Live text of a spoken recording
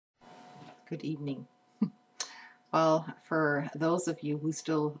Good evening. Well, for those of you who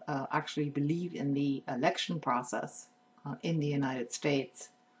still actually believe in the election process in the United States,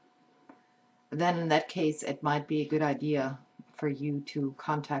 then in that case, it might be a good idea for you to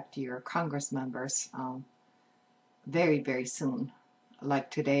contact your Congress members very, very soon,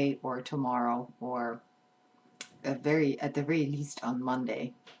 like today or tomorrow, or at the very least on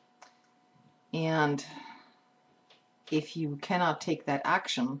Monday. And if you cannot take that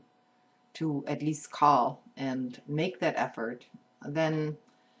action, to at least call and make that effort, then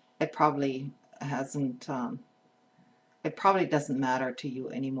it probably hasn't, it probably doesn't matter to you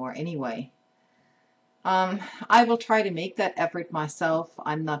anymore anyway. I will try to make that effort myself.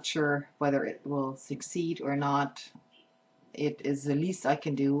 I'm not sure whether it will succeed or not. It is the least I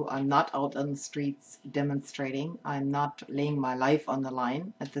can do. I'm not out on the streets demonstrating. I'm not laying my life on the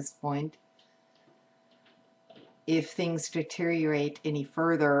line at this point. If things deteriorate any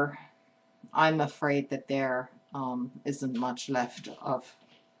further, I'm afraid that there isn't much left of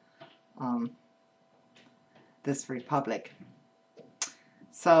this republic.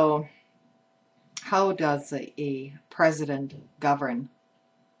 So how does a president govern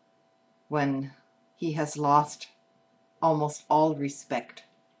when he has lost almost all respect?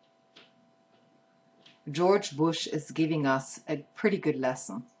 George Bush is giving us a pretty good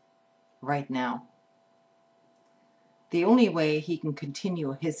lesson right now. The only way he can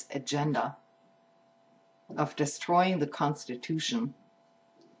continue his agenda of destroying the Constitution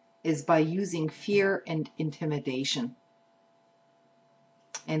is by using fear and intimidation.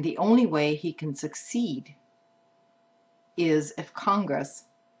 And the only way he can succeed is if Congress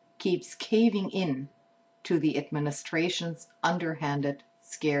keeps caving in to the administration's underhanded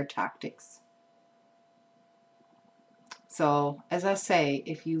scare tactics. So, as I say,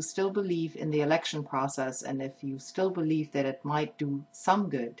 if you still believe in the election process and if you still believe that it might do some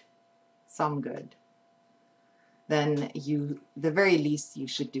good, then the very least you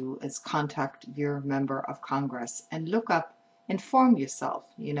should do is contact your member of Congress and look up, inform yourself.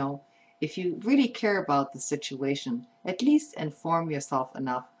 You know, if you really care about the situation, at least inform yourself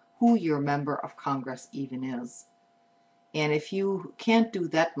enough who your member of Congress even is. And if you can't do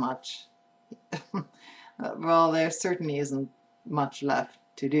that much, well, there certainly isn't much left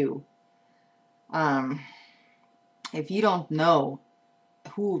to do. If you don't know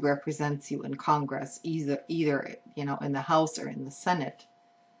who represents you in Congress, either you know, in the House or in the Senate,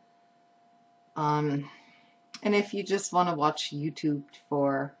 and if you just want to watch YouTube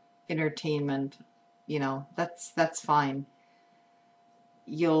for entertainment, you know, that's fine.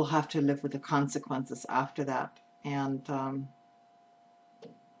 You'll have to live with the consequences after that, and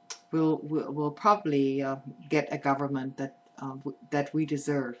we'll probably get a government that we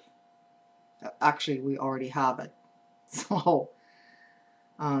deserve. Actually, we already have it.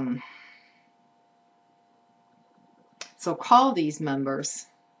 So call these members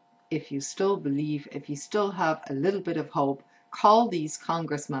if you still believe, if you still have a little bit of hope. Call these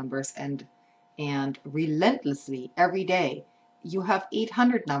Congress members and relentlessly every day. You have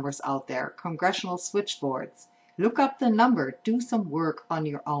 800 numbers out there, congressional switchboards. Look up the number, do some work on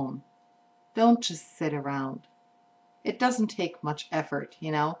your own. Don't just sit around. It doesn't take much effort,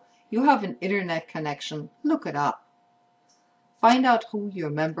 you know. You have an internet connection, look it up. Find out who your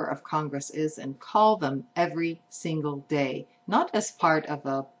member of Congress is and call them every single day, not as part of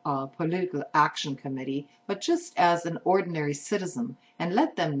a political action committee, but just as an ordinary citizen, and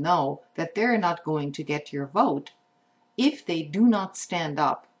let them know that they're not going to get your vote if they do not stand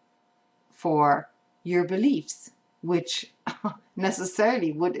up for your beliefs, which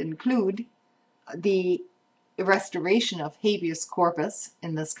necessarily would include the restoration of habeas corpus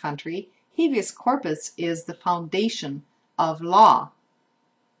in this country. Habeas corpus is the foundation of law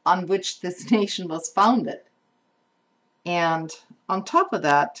on which this nation was founded. And on top of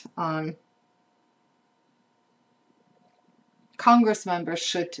that, Congress members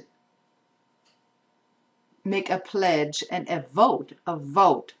should make a pledge and a vote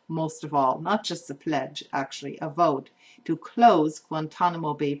most of all, not just a pledge, actually, a vote to close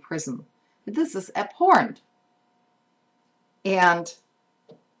Guantanamo Bay Prison. This is abhorrent. And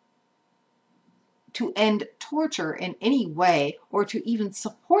to end torture in any way, or to even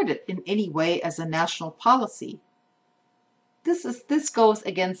support it in any way as a national policy. This goes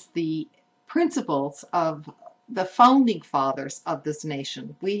against the principles of the founding fathers of this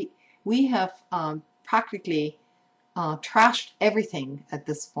nation. We have practically trashed everything at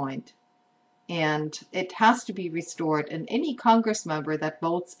this point, and it has to be restored. And any Congress member that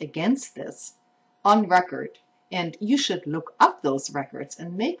votes against this on record, and you should look up those records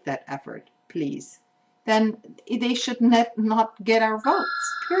and make that effort, please, then they should not get our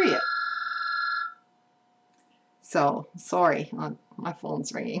votes, period. So sorry, my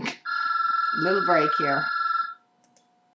phone's ringing. Little break here.